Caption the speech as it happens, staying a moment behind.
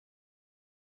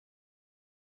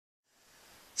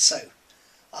So,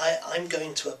 I'm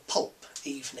going to a Pulp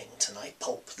evening tonight,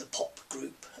 Pulp, the pop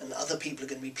group, and other people are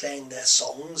going to be playing their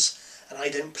songs, and I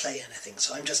don't play anything,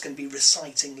 so I'm just going to be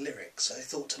reciting lyrics. So I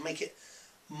thought to make it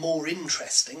more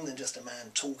interesting than just a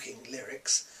man talking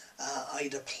lyrics,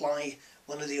 I'd apply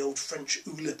one of the old French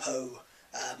OULIPO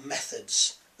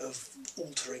methods of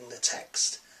altering the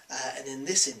text. And in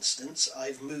this instance,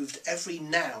 I've moved every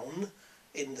noun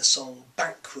in the song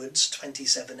backwards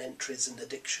 27 entries in the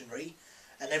dictionary,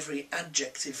 and every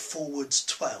adjective forwards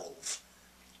 12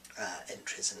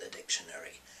 entries in the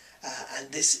dictionary.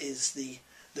 And this is the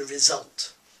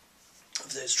result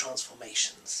of those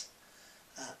transformations.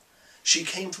 She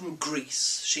came from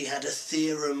Greece. She had a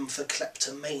theorem for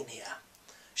kleptomania.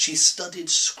 She studied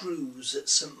screws at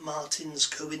St. Martin's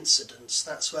Coincidence.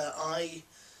 That's where I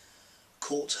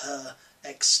caught her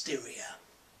exterior.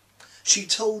 She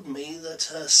told me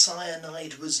that her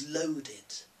cyanide was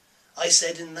loaded. I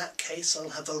said, in that case I'll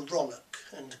have a rollock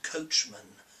and a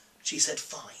coachman. She said,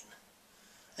 fine.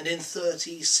 And in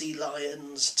 30 sea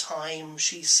lions' time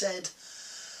she said,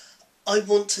 I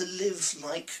want to live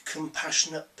like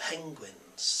compassionate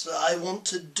penguins. I want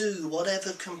to do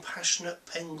whatever compassionate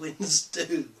penguins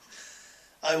do.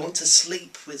 I want to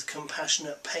sleep with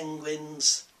compassionate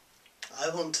penguins. I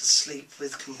want to sleep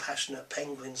with compassionate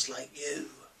penguins like you.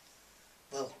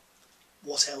 Well,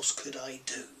 what else could I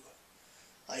do?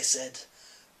 I said,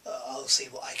 I'll see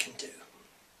what I can do.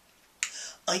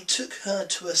 I took her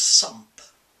to a sump.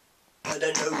 I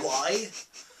don't know why,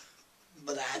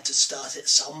 but I had to start it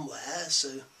somewhere,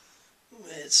 so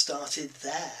it started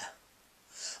there.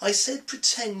 I said,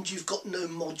 pretend you've got no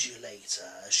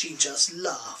modulator. She just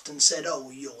laughed and said,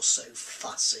 oh, you're so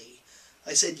fussy.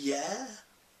 I said, yeah?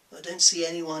 I don't see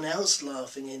anyone else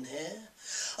laughing in here.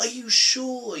 Are you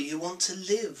sure you want to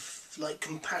live like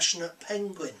compassionate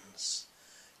penguins?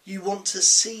 You want to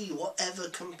see whatever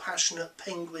compassionate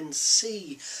penguins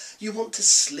see? You want to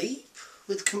sleep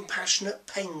with compassionate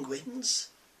penguins?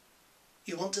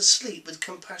 You want to sleep with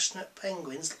compassionate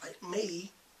penguins like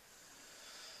me?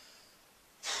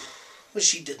 Well,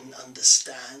 she didn't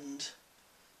understand.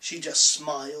 She just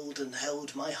smiled and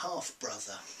held my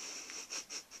half-brother.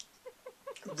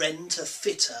 Rent a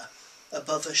fitter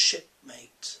above a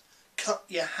shipmate. Cut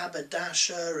your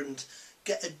haberdasher and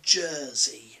get a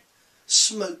jersey.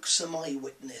 Smoke some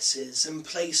eyewitnesses and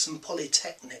play some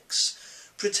polytechnics.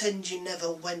 Pretend you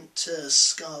never went to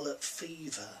scarlet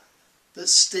fever. But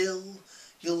still,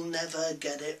 you'll never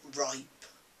get it ripe.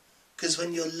 'Cause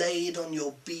when you're laid on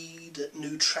your bead at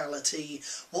neutrality,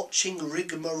 watching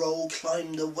rigmarole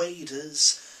climb the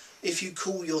waders, if you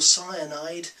call your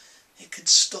cyanide, it could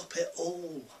stop it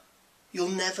all. You'll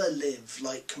never live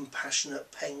like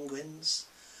compassionate penguins.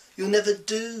 You'll never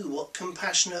do what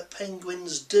compassionate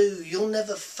penguins do. You'll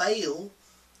never fail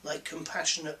like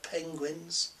compassionate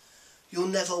penguins. You'll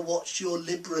never watch your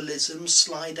liberalism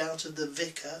slide out of the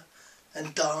vicar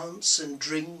and dance and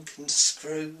drink and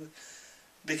screw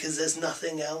because there's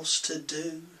nothing else to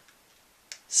do.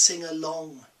 Sing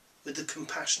along with the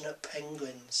compassionate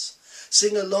penguins.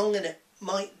 Sing along and it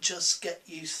might just get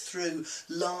you through.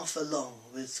 Laugh along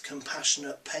with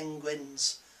compassionate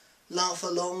penguins. Laugh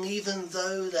along even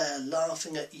though they're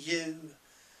laughing at you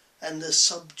and the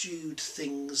subdued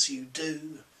things you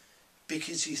do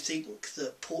because you think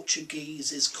that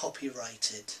Portuguese is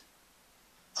copyrighted.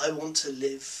 I want to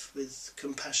live with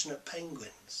compassionate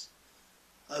penguins.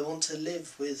 I want to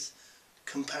live with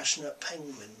compassionate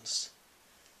penguins,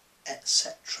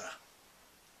 etc.